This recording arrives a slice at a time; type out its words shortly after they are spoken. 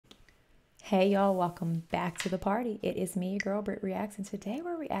Hey y'all, welcome back to the party. It is me, your girl BrittReacts, and today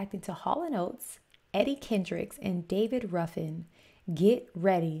we're reacting to Hall & Oates, Eddie Kendricks, and David Ruffin. Get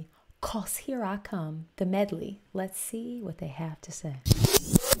ready, 'cause here I come, the medley. Let's see what they have to say.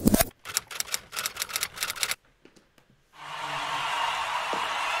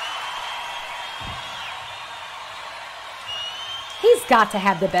 He's got to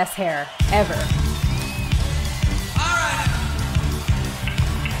have the best hair ever.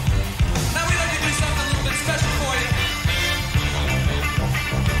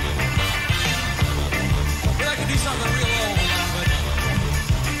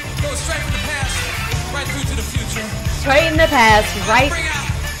 Straight in the past, right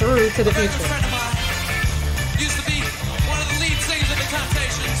through to the future. Used to be one of the lead singers of the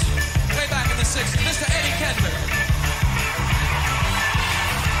Temptations way back in the 60s, Mr. Eddie Kendricks.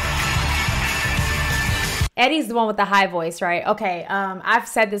 Eddie's the one with the high voice, right? Okay, I've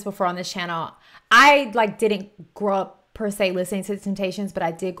said this before on this channel. I didn't grow up per se listening to the Temptations, but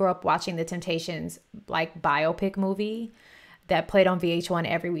I did grow up watching the Temptations biopic movie that played on VH1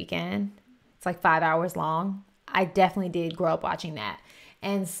 every weekend. It's 5 hours long. I definitely did grow up watching that.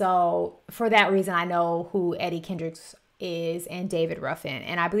 And so for that reason, I know who Eddie Kendricks is and David Ruffin.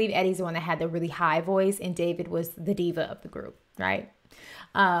 And I believe Eddie's the one that had the really high voice and David was the diva of the group, right?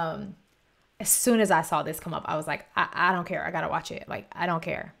 As soon as I saw this come up, I was like, I don't care. I got to watch it. I don't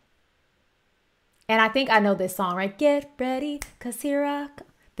care. And I think I know this song, right? Get ready, 'cause here I come.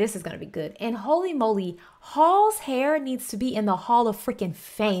 This is going to be good. And holy moly, Hall's hair needs to be in the Hall of freaking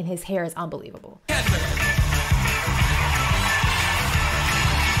Fame. His hair is unbelievable.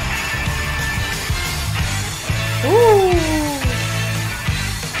 Ooh.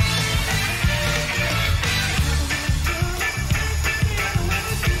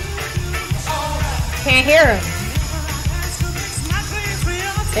 Can't hear him.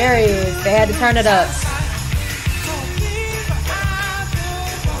 There he is. They had to turn it up.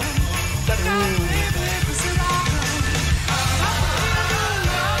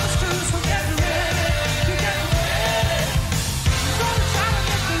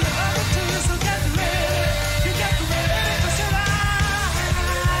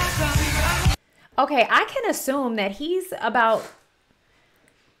 Okay, I can assume that he's about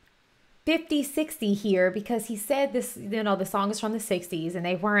 50, 60 here because he said this, the song is from the 60s and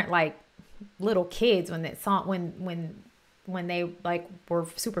they weren't little kids when that song, when they were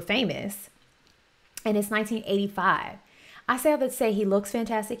super famous. And it's 1985. I say all that to say he looks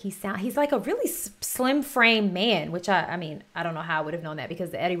fantastic. He's like a really slim frame man, which I mean, I don't know how I would have known that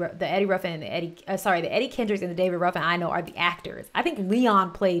because the Eddie Ruffin and the Eddie Kendricks and the David Ruffin I know are the actors. I think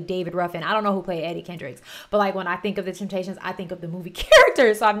Leon played David Ruffin. I don't know who played Eddie Kendricks, but when I think of the Temptations, I think of the movie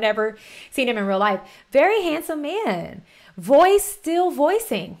characters. So I've never seen him in real life. Very handsome man, voice still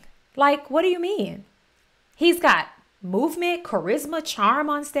voicing. What do you mean? He's got movement, charisma, charm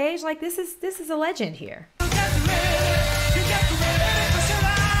on stage. This is a legend here.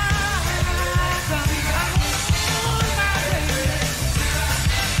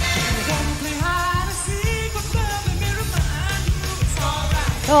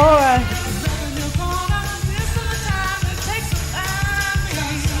 All right.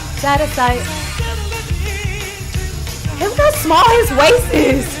 Out of sight. Hey, look how small his waist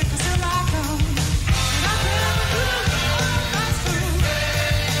is.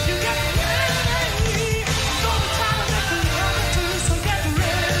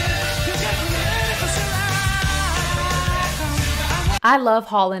 I love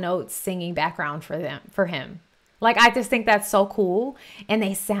Hall & Oates singing background for him. I just think that's so cool and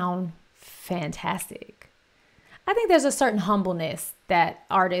they sound fantastic. I think there's a certain humbleness that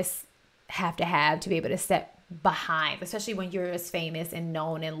artists have to be able to step behind, especially when you're as famous and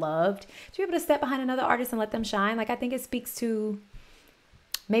known and loved, to be able to step behind another artist and let them shine. I think it speaks to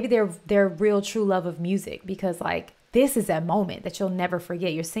maybe their real true love of music because this is a moment that you'll never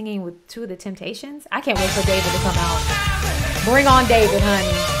forget. You're singing with two of the Temptations. I can't wait for David to come out. Bring on David,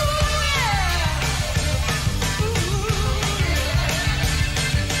 honey.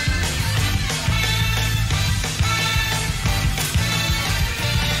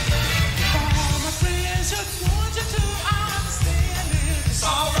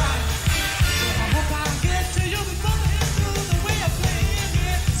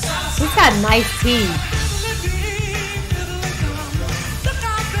 He's got nice teeth.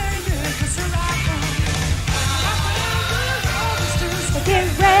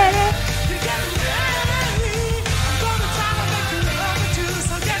 Get ready.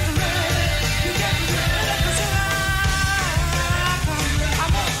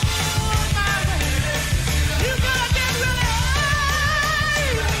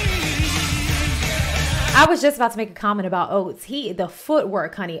 I was just about to make a comment about Oates. The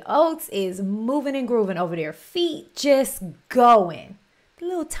footwork, honey. Oates is moving and grooving over there. Feet just going. The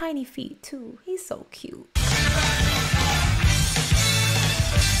little tiny feet too. He's so cute.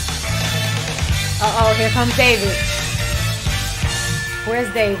 Uh-oh, here comes David.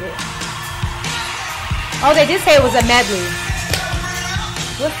 Where's David? Oh, they did say it was a medley.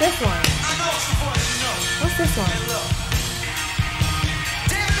 What's this one? What's this one?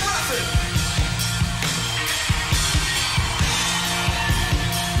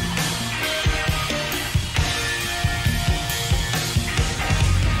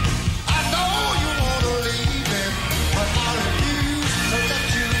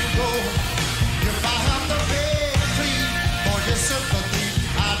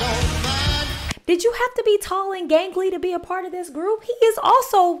 Did you have to be tall and gangly to be a part of this group? He is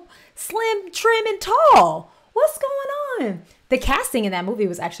also slim, trim, and tall. What's going on? The casting in that movie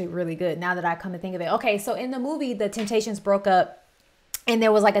was actually really good now that I come to think of it. Okay, so in the movie, the Temptations broke up and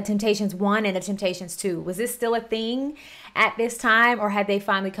there was like a Temptations 1 and a Temptations 2. Was this still a thing at this time or had they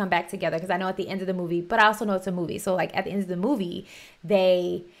finally come back together? Because I know at the end of the movie, but I also know it's a movie. So like at the end of the movie,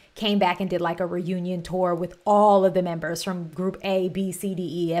 they came back and did like a reunion tour with all of the members from group A, B, C, D,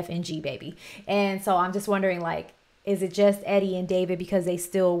 E, F, and G, baby. And so I'm just wondering, like, is it just Eddie and David because they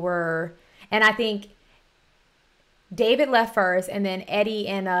still were? And I think David left first and then Eddie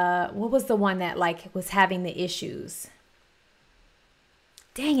and what was the one that like was having the issues?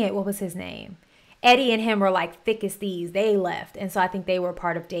 Dang it, what was his name? Eddie and him were like thick as thieves. They left. And so I think they were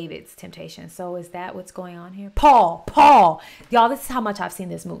part of David's temptation. So is that what's going on here? Paul. Y'all, this is how much I've seen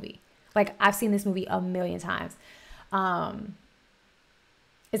this movie. Like, I've seen this movie a million times.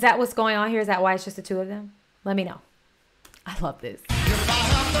 Is that what's going on here? Is that why it's just the two of them? Let me know. I love this. We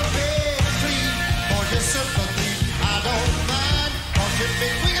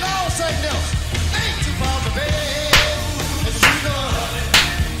can all say no. Ain't too far to bed. As you know,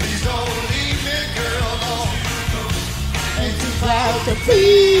 please don't leave me, girl, no. Ain't too far to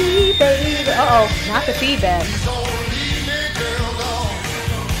feed, baby. Uh-oh, not the feedback. Please don't leave me, girl, no.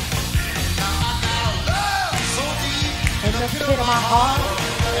 Now love so deep in the pit of my heart.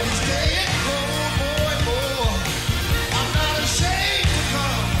 And it's getting more. I'm not ashamed to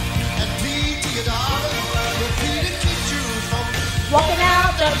come and plead to you, darling. Repeat it, keep you from walking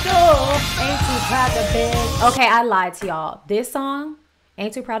out the door, ain't too proud to beg. Okay, I lied to y'all. This song,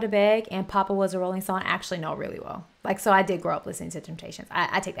 Ain't Too Proud to Beg, and Papa Was a Rolling Stone, I actually know really well. Like, so I did grow up listening to Temptations.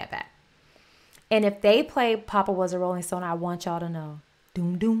 I take that back. And if they play Papa Was a Rolling Stone, I want y'all to know.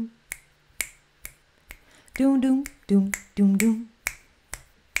 Doom, doom. Doom, doom, doom, doom, doom.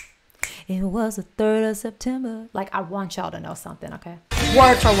 It was the 3rd of September. Like, I want y'all to know something, okay?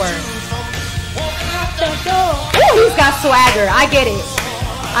 Word for word. Ooh, he's got swagger. I get it.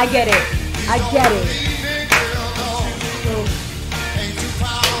 I get it. I get it.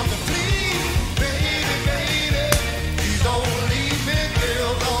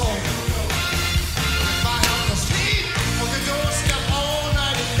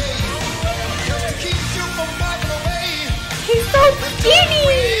 He's so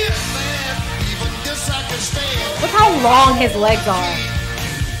skinny. Look how long his legs are.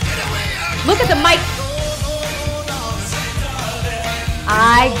 Look at the mic.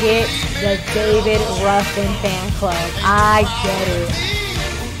 I get the David Ruffin fan club. I get it.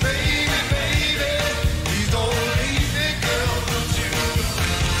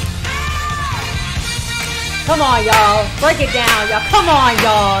 Come on, y'all. Break it down, y'all. Come on,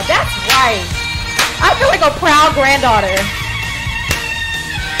 y'all. That's right. I feel like a proud granddaughter.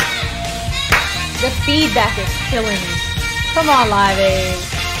 The feedback is killing me. Come on, Live Aid.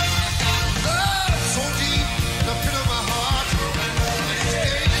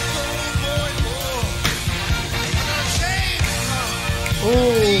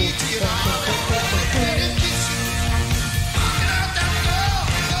 Ooh.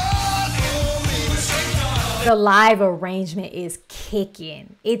 The live arrangement is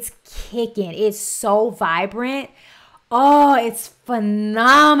kicking. It's kicking. It's so vibrant. Oh, it's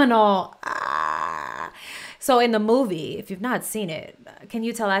phenomenal. So in the movie, if you've not seen it, can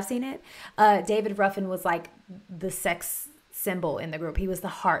you tell I've seen it? David Ruffin was like the sex symbol in the group. He was the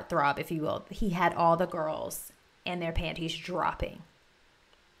heartthrob, if you will. He had all the girls and their panties dropping.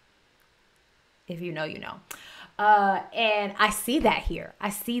 If you know, you know. And I see that here. I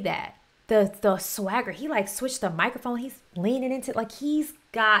see that. The swagger. He like switched the microphone. He's leaning into, like, he's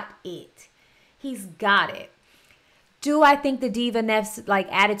got it. He's got it. Do I think the Diva Neff's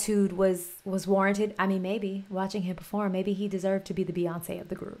like attitude was warranted? I mean, maybe. Watching him perform, maybe he deserved to be the Beyonce of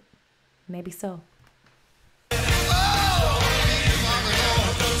the group. Maybe so.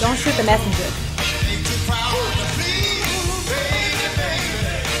 Don't shoot the messenger.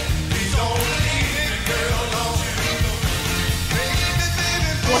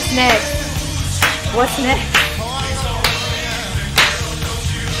 What's next? What's next?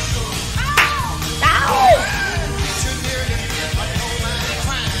 Ow!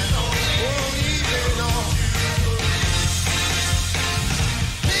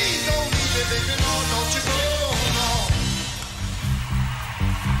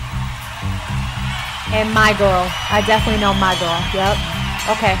 And My Girl. I definitely know My Girl. Yep.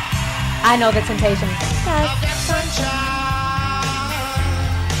 Okay. I know the Temptations.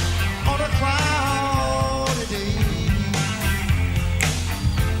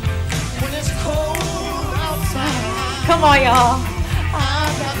 Come on, y'all.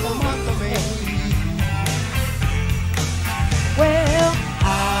 Well,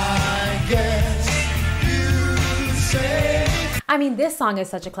 I guess you say. I mean, this song is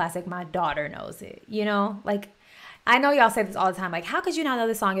such a classic. My daughter knows it. You know, like, I know y'all say this all the time. Like, how could you not know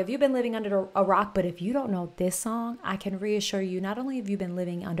this song if you've been living under a rock? But if you don't know this song, I can reassure you, not only have you been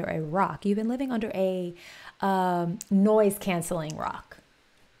living under a rock, you've been living under a noise canceling rock.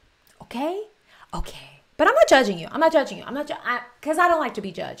 Okay? Okay. But I'm not judging you. I'm not judging you. I'm not because I don't like to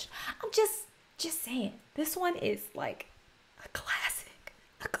be judged. I'm just saying this one is like a classic.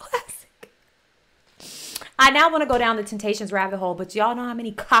 A classic. I now want to go down the Temptations rabbit hole, but y'all know how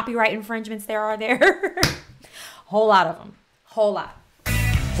many copyright infringements there are there? Whole lot of them. Whole lot.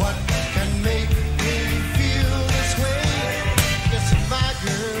 What can make me feel this way? This is my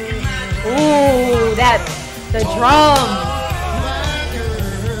girl. Ooh, the drum.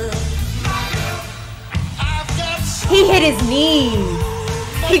 He hit his knee.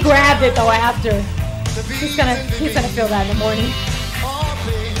 He grabbed it though after. He's gonna feel that in the morning.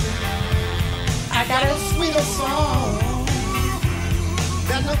 I got a sweeter song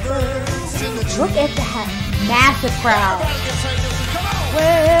than the birds in the tree. Look at that massive crowd.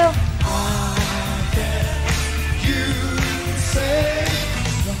 Well, I guess you say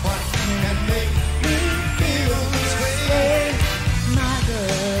what can make me feel this way, my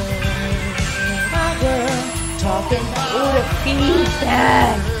girl, my girl. Talking about the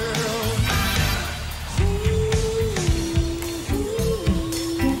feedback.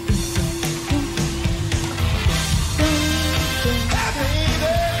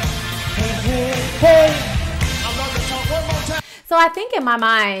 So I think in my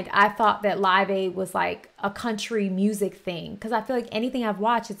mind, I thought that Live Aid was like a country music thing because I feel like anything I've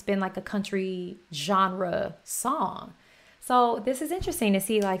watched, it's been like a country genre song. So this is interesting to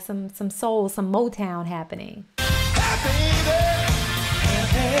see like some soul, some Motown happening.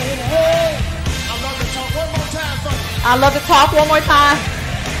 I love to talk one more time.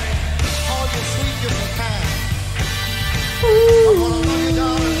 Ooh,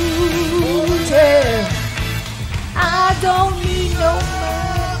 yeah. I don't need no more.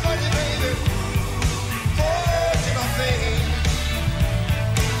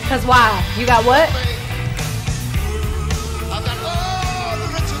 Cause why? You got what?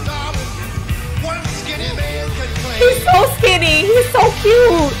 He's so skinny. He's so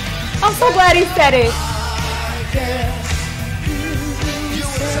cute. I'm so glad he said it.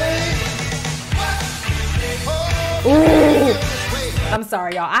 Ooh. I'm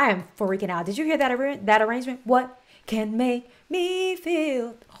sorry, y'all. I am freaking out. Did you hear that arrangement? What can make me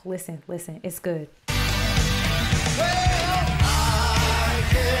feel? Oh, listen. It's good.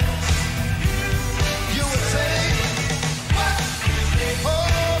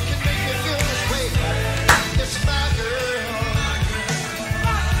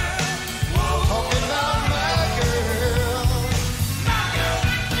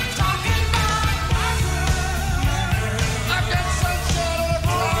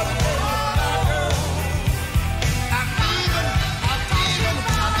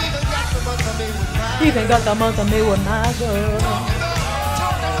 Even got the month of me with my girl.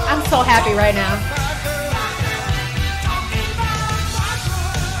 I'm so happy right now.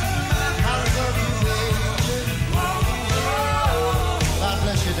 God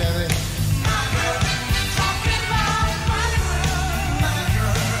bless you, David.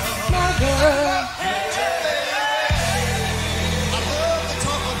 My girl.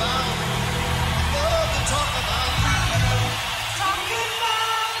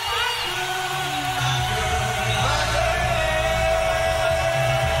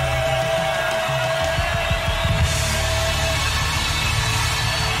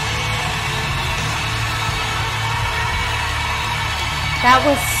 That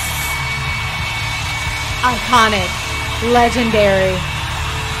was iconic, legendary.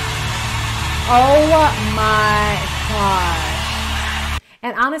 Oh my gosh.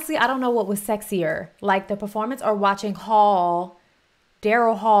 And honestly, I don't know what was sexier, like the performance or watching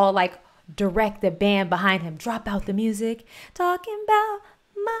Daryl Hall, like direct the band behind him. Drop out the music, talking about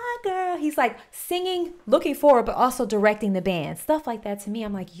my girl. He's like singing, looking forward, but also directing the band. Stuff like that to me.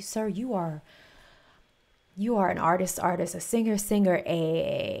 I'm like, you, sir, you are an artist, a singer,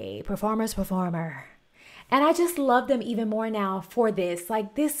 a performer. And I just love them even more now for this.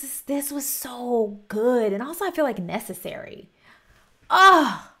 Like this was so good. And also I feel like necessary.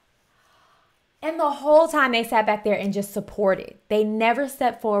 And the whole time they sat back there and just supported. They never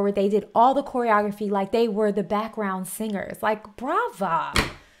stepped forward. They did all the choreography like they were the background singers. Like, brava.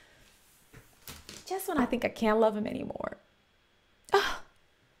 Just when I think I can't love him anymore.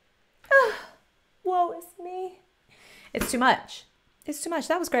 Woe is me. It's too much. It's too much.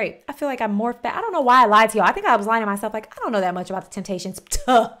 That was great. I feel like I'm more fat. I don't know why I lied to y'all. I think I was lying to myself. Like, I don't know that much about the Temptations.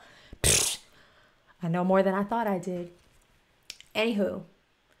 I know more than I thought I did. Anywho.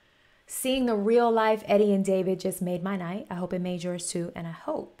 Seeing the real life Eddie and David just made my night. I hope it made yours too. And I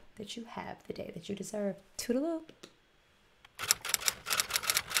hope that you have the day that you deserve. Toodaloo.